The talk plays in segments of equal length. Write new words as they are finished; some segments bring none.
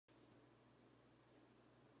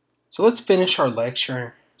So let's finish our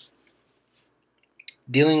lecture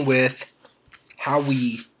dealing with how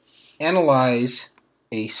we analyze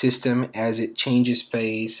a system as it changes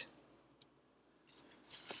phase.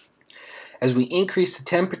 As we increase the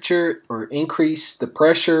temperature or increase the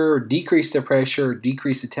pressure or decrease the pressure or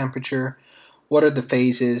decrease the temperature, what are the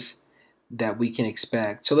phases that we can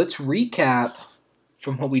expect? So let's recap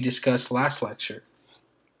from what we discussed last lecture.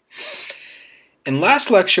 In last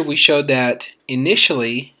lecture we showed that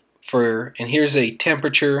initially and here's a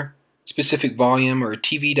temperature specific volume or a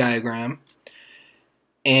TV diagram,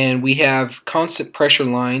 and we have constant pressure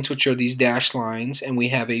lines, which are these dashed lines, and we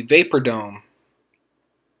have a vapor dome,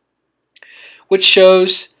 which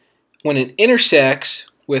shows when it intersects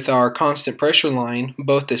with our constant pressure line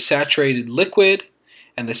both the saturated liquid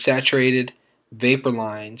and the saturated vapor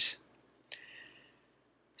lines.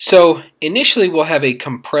 So initially we'll have a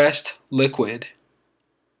compressed liquid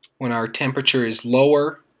when our temperature is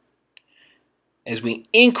lower. As we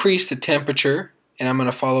increase the temperature, and I'm going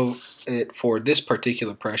to follow it for this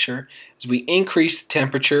particular pressure, as we increase the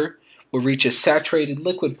temperature, we'll reach a saturated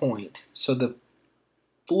liquid point. So the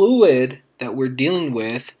fluid that we're dealing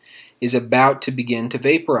with is about to begin to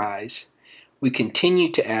vaporize. We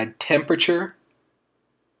continue to add temperature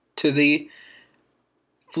to the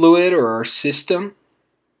fluid or our system,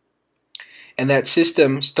 and that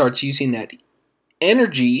system starts using that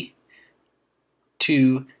energy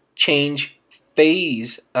to change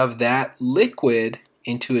phase of that liquid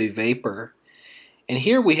into a vapor. And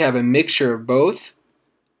here we have a mixture of both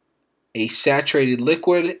a saturated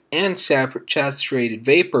liquid and saturated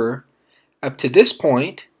vapor up to this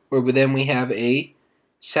point, where then we have a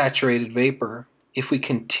saturated vapor. If we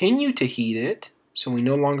continue to heat it, so we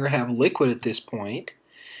no longer have liquid at this point,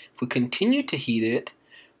 if we continue to heat it,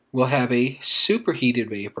 we'll have a superheated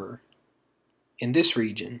vapor in this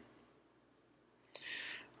region.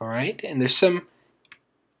 Alright, and there's some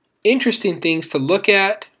interesting things to look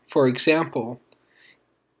at. For example,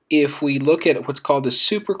 if we look at what's called the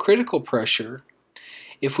supercritical pressure,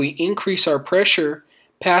 if we increase our pressure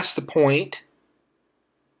past the point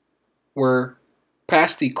where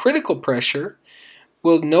past the critical pressure,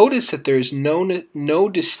 we'll notice that there's no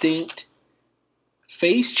distinct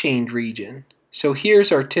phase change region. So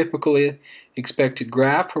here's our typically expected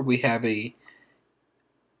graph where we have a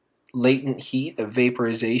latent heat of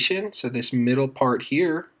vaporization. So this middle part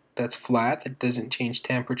here, that's flat, that doesn't change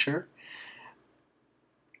temperature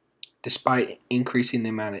despite increasing the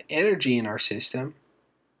amount of energy in our system.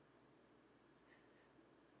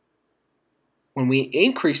 When we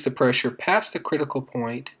increase the pressure past the critical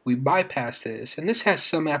point, we bypass this, and this has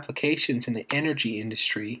some applications in the energy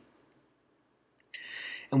industry,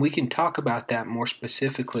 and we can talk about that more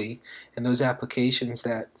specifically in those applications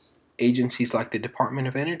that agencies like the Department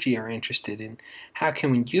of Energy are interested in. How can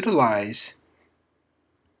we utilize,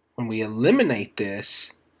 when we eliminate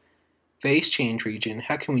this phase change region,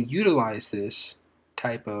 how can we utilize this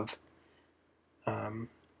type of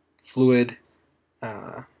fluid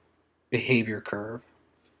behavior curve?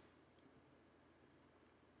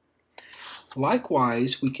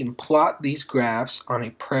 Likewise, we can plot these graphs on a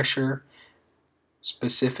pressure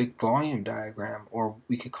specific volume diagram, or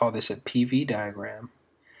we could call this a PV diagram.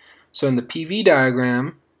 So in the PV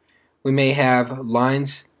diagram, we may have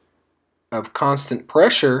lines of constant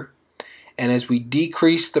pressure, and as we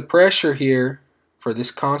decrease the pressure here for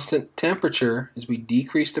this constant temperature, as we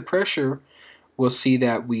decrease the pressure, we'll see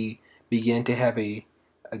that we begin to have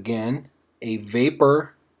again a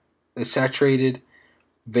vapor, a saturated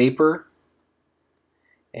vapor,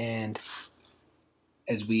 and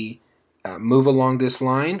as we move along this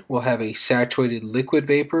line, we'll have a saturated liquid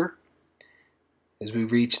vapor. As we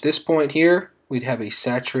reach this point here, we'd have a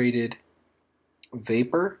saturated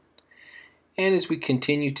vapor, and as we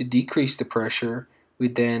continue to decrease the pressure, we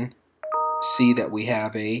then see that we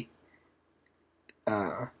have a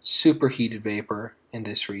superheated vapor in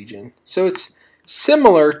this region. So it's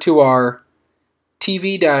similar to our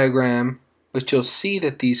TV diagram, but you'll see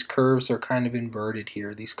that these curves are kind of inverted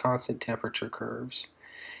here, these constant temperature curves,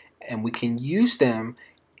 and we can use them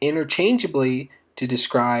interchangeably to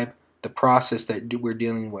describe the process that we're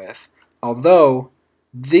dealing with, although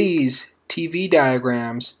these TV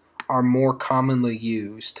diagrams are more commonly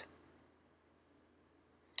used.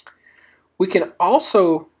 We can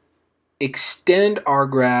also extend our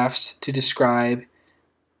graphs to describe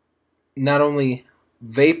not only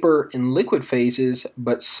vapor and liquid phases,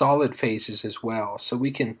 but solid phases as well. So we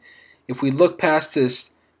can, if we look past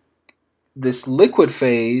this liquid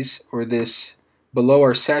phase, or this below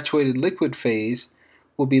our saturated liquid phase,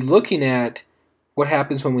 we'll be looking at what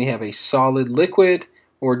happens when we have a solid liquid,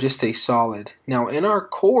 or just a solid. Now in our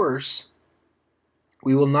course,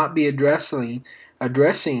 we will not be addressing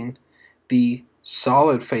the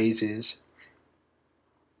solid phases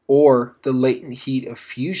or the latent heat of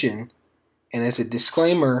fusion. And as a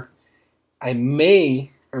disclaimer, I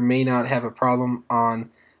may or may not have a problem on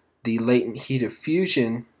the latent heat of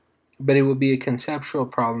fusion, but it will be a conceptual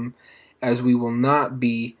problem, as we will not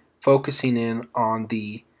be focusing in on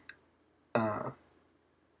the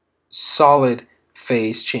solid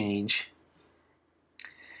phase change.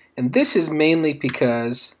 And this is mainly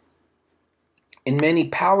because in many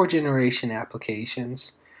power generation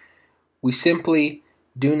applications, we simply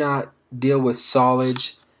do not deal with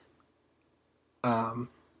solids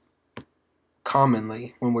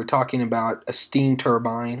commonly when we're talking about a steam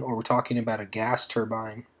turbine or we're talking about a gas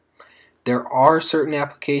turbine. There are certain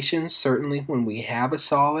applications, certainly when we have a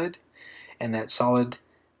solid and that solid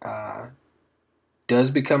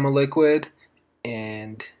does become a liquid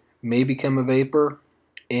and may become a vapor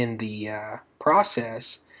in the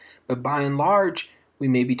process, but by and large we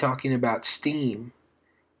may be talking about steam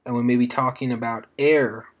and we may be talking about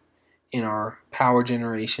air in our power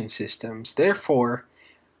generation systems. Therefore,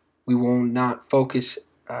 we will not focus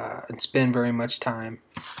and spend very much time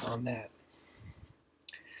on that.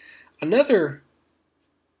 Another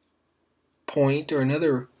point or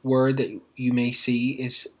another word that you may see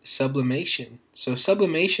is sublimation. So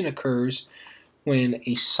sublimation occurs when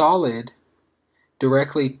a solid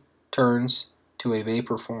directly turns to a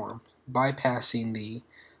vapor form, bypassing the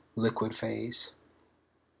liquid phase.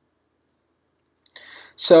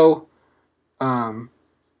 So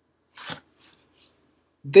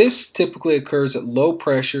this typically occurs at low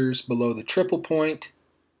pressures below the triple point,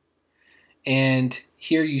 and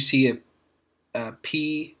here you see a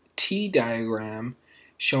PT diagram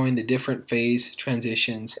showing the different phase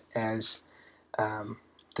transitions as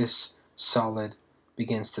this solid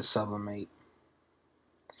begins to sublimate.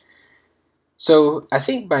 So I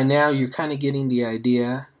think by now you're kind of getting the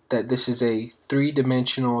idea that this is a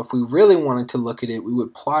three-dimensional. If we really wanted to look at it, we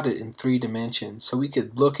would plot it in 3 dimensions. So we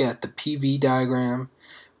could look at the PV diagram,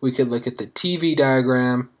 we could look at the TV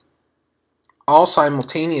diagram, all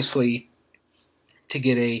simultaneously to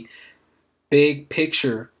get a big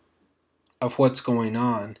picture of what's going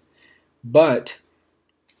on. But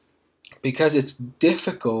because it's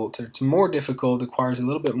difficult, or it's more difficult, it requires a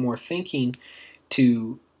little bit more thinking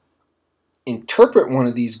to interpret one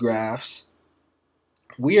of these graphs,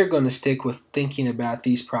 we are going to stick with thinking about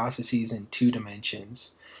these processes in 2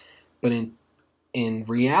 dimensions. But in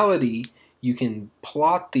reality, you can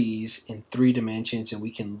plot these in 3 dimensions, and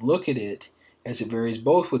we can look at it as it varies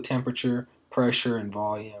both with temperature, pressure, and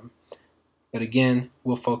volume. But again,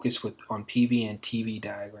 we'll focus on PV and TV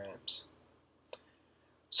diagrams.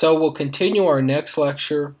 So we'll continue our next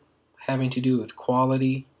lecture having to do with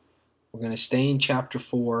quality. We're going to stay in Chapter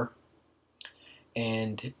 4,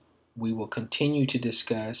 and we will continue to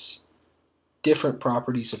discuss different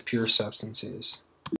properties of pure substances.